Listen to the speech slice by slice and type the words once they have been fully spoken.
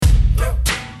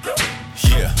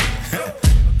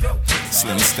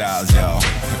SwizzBeatz, y'all.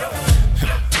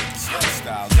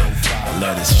 I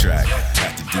love this track.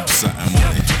 Had to do something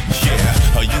on it.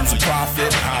 Yeah, you's a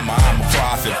prophet. I'm a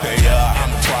prophet payer.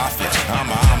 I'm a prophet.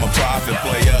 I'm a prophet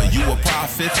player. You a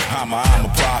prophet. I'm a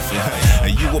prophet.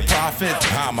 And you a prophet.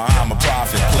 I'm a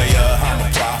prophet player. I'm a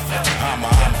prophet. I'm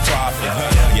a prophet.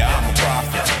 Yeah, I'm a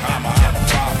prophet. I'm a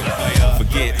prophet player.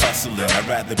 Forget hustling. I'd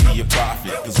rather be a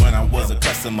prophet. Cause when I was a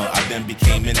customer, I then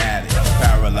became an addict.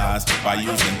 Paralyzed by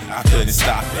using, I couldn't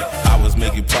stop it. I was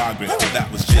making progress, but that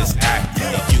was just acting.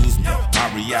 It used me. My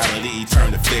reality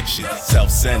turned to fiction.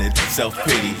 Self-centered,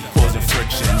 self-pity, causing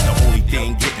friction. The only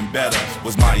thing getting better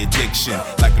was my addiction.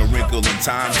 Like a wrinkle in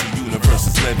time to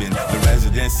universe's living. The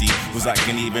residency was like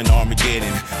an even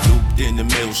Armageddon. Looped in the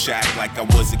middle shack like I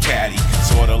was a caddy.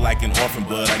 Sorta like an orphan,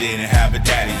 but I didn't have a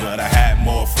daddy. But I had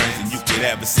more friends than you could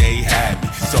ever say had me.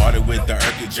 Started with the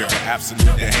Urkager,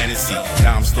 Absolute, the Hennessy.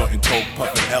 Now I'm snorting coke,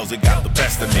 puffing L's, it got the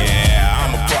best of me. Yeah,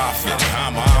 I'm a prophet.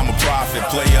 I'm a prophet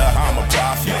player. I'm a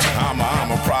prophet.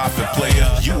 I'm a prophet player.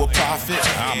 You a prophet?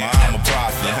 I'm a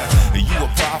prophet. You a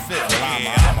prophet?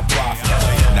 Well, I'm a prophet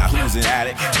player. Now who's an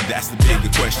addict? That's the bigger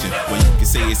question. Well, you can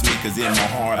say it's me, cause in my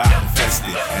heart I confessed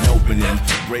it. An opening,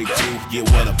 breakthrough, yeah,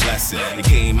 what a blessing. It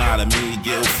came out of me,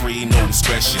 guilt-free, no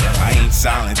discretion. I ain't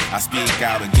silent, I speak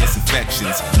out against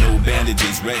infections. No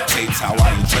bandages, red tape's how I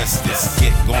address this.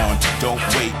 Get gone, don't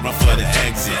wait, run for the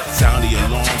exit. Sound the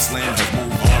alarm, slam, just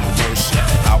move on to worship.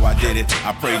 How I did it,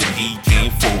 I pray that he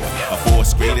came forth. A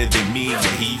force greater than me,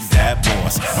 yeah, he's that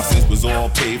boss. My sins was all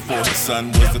paid for, his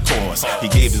son was the cause. He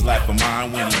gave his life for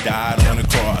mine when he died on the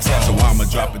cross. So I'ma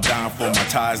drop it down for my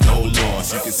ties, no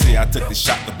loss. You can see I took the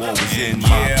shot, the ball was in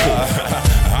my court.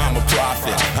 I'm a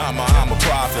prophet, I'm a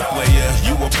prophet player.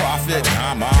 You a prophet,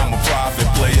 I'm a prophet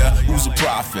player. Who's a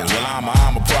prophet? Well,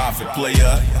 I'm a prophet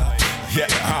player. Yeah,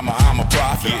 I'm a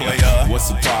prophet player.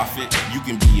 What's a prophet? You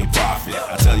can be a prophet.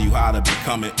 I tell you how to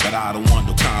become it, but I don't want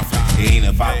no conflict. It ain't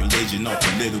about religion or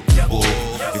political bull.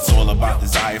 It's all about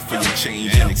desire for your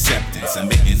change and acceptance.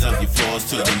 Admittance of your flaws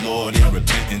to the Lord in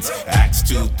repentance. Acts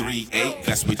 2:3-8,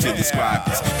 best way to describe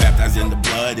this. Baptized in the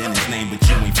blood in his name, but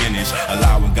you ain't finished.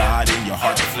 Allowing God in your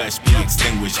heart, the flesh be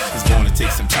extinguished. It's gonna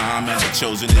take some time and the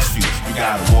chosen is few. You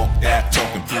gotta walk that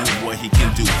talk and prove what he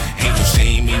can do. Ain't no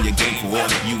shame in your game for all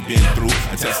that you've been through.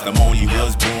 A testimony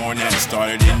was born and it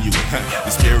started in you. The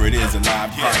spirit is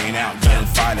alive, crying out, don't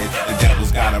fight it. The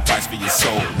devil's got a price for your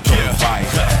soul, don't fight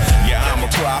it. Yeah, I'm a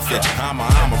prophet, I'm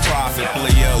a prophet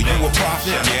player. You a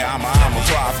prophet? Yeah, I'm a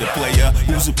prophet player.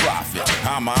 Who's a prophet?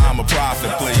 I'm a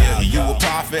prophet player. You a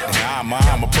prophet? I'm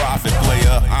a prophet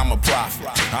player. I'm a prophet,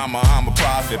 I'm a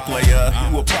prophet player.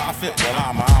 You a prophet?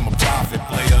 Well, I'm a prophet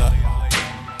player.